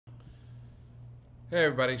Hey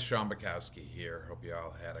everybody, Sean Bukowski here. Hope you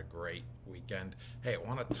all had a great weekend. Hey, I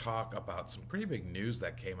want to talk about some pretty big news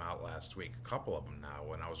that came out last week. A couple of them now.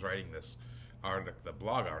 When I was writing this article, the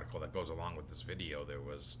blog article that goes along with this video, there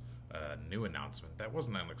was a new announcement that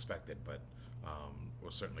wasn't unexpected, but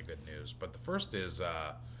was certainly good news. But the first is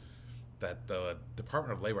that the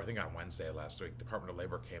Department of Labor, I think on Wednesday last week, Department of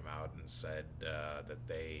Labor came out and said that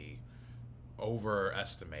they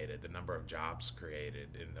overestimated the number of jobs created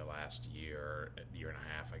in the last year and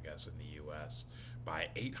a half, I guess, in the U.S. by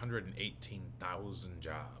 818,000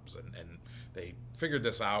 jobs. And they figured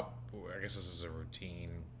this out. I guess this is a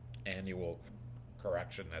routine annual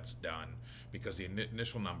correction that's done because the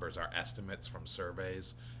initial numbers are estimates from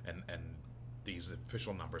surveys, and these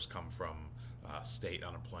official numbers come from state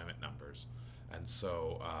unemployment numbers. And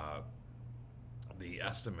so the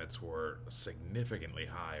estimates were significantly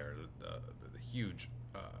higher. The huge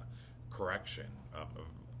correction of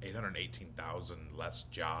 818,000 less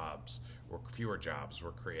jobs, or fewer jobs,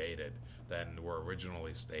 were created than were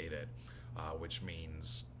originally stated, which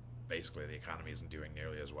means basically the economy isn't doing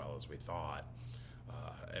nearly as well as we thought.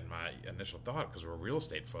 And my initial thought, because we're real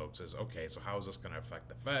estate folks, is okay, so how is this going to affect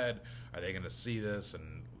the Fed? Are they going to see this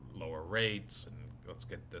and lower rates? And let's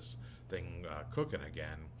get this thing cooking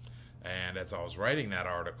again. And as I was writing that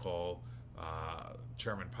article,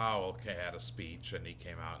 Chairman Powell had a speech, and he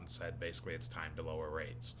came out and said basically it's time to lower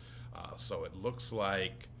rates. So it looks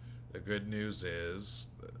like the good news is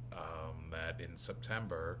that in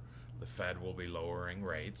September the Fed will be lowering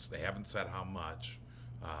rates. They haven't said how much,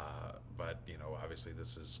 but obviously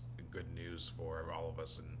this is good news for all of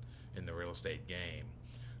us in the real estate game.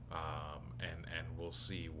 And we'll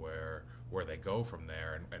see where they go from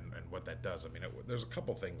there, and what that does. I mean, there's a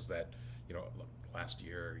couple things that look, last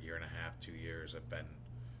year and a half, 2 years have been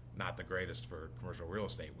not the greatest for commercial real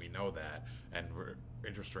estate. We know that, and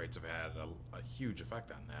interest rates have had a huge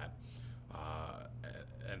effect on that.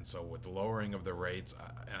 And so with the lowering of the rates,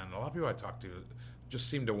 and a lot of people I talk to just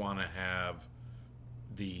seem to want to have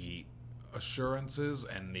the assurances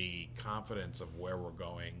and the confidence of where we're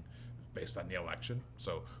going based on the election.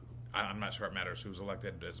 So I'm not sure it matters who's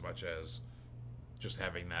elected as much as just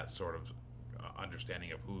having that sort of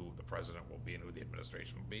understanding of who the president will be and who the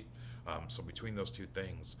administration will be. So between those two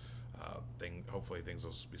things, hopefully things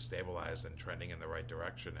will be stabilized and trending in the right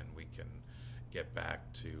direction, and we can get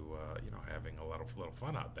back to having a little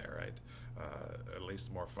fun out there, right? At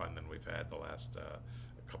least more fun than we've had the last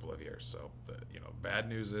couple of years. So bad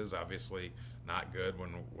news is obviously not good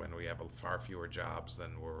when we have far fewer jobs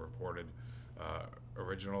than were reported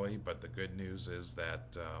originally. But the good news is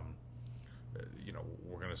that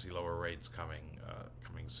we're going to see lower rates coming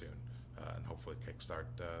soon, and hopefully kickstart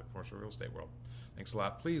commercial real estate world. Thanks a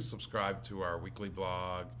lot. Please subscribe to our weekly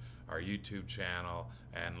blog, our YouTube channel,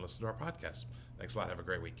 and listen to our podcast. Thanks a lot. Have a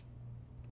great week.